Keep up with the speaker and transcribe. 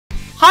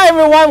Hi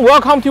everyone,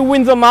 welcome to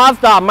Windsor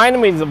Mazda. My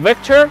name is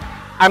Victor.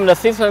 I'm the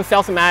assistant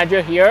sales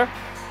manager here.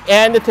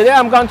 And today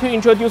I'm going to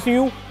introduce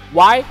you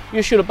why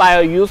you should buy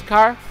a used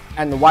car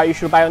and why you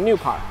should buy a new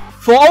car.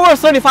 For over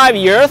 35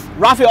 years,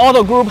 Rafih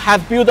Auto Group has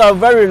built a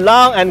very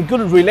long and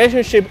good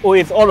relationship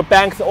with all the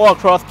banks all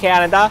across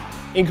Canada,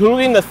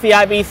 including the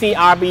CIBC,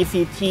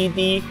 RBC,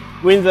 TD,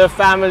 Windsor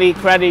Family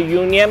Credit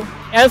Union,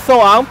 and so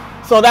on,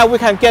 so that we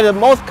can get the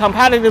most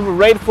competitive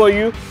rate for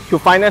you to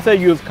finance a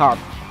used car.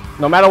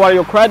 No matter what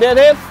your credit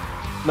is,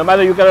 no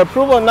matter you get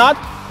approved or not,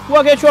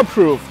 we'll get you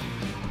approved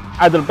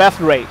at the best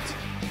rate.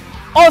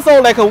 Also,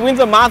 like a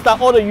Windsor Mazda,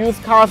 all the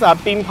used cars are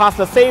being passed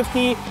the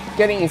safety,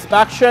 getting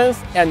inspections,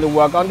 and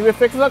we're going to be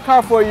fixing the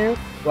car for you.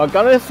 We're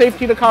going to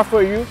safety the car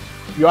for you.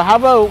 You'll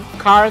have a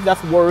car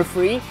that's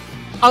worry-free.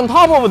 On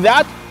top of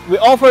that, we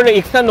offer the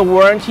extended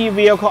warranty,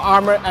 vehicle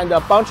armor, and a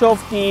bunch of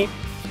the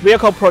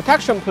vehicle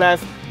protection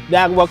plans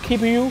that will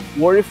keep you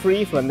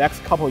worry-free for the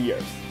next couple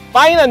years.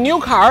 Buying a new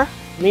car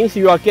means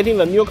you are getting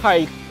the new car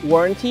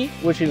warranty,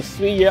 which is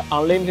 3-year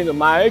unlimited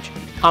mileage,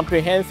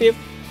 comprehensive,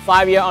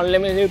 5-year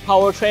unlimited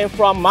powertrain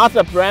from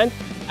Mazda brand,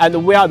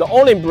 and we are the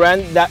only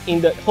brand that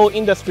in the whole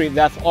industry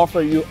that's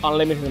offer you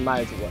unlimited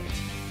mileage warranty.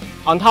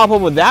 On top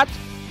of that,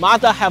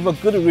 Mazda have a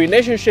good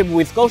relationship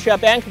with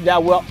Scotiabank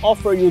that will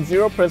offer you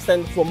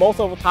 0% for most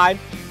of the time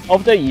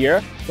of the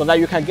year, so that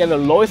you can get the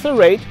lowest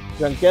rate,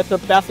 you can get the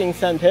best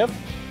incentive,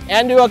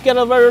 and you will get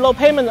a very low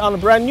payment on a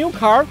brand new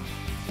car,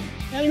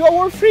 and you are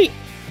worry-free.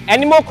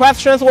 Any more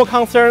questions or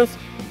concerns,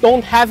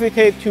 don't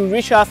hesitate to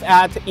reach us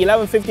at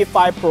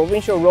 1155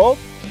 Provincial Road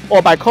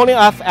or by calling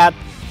us at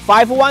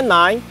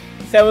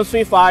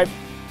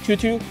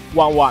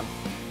 519-735-2211.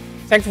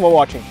 Thanks for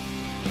watching.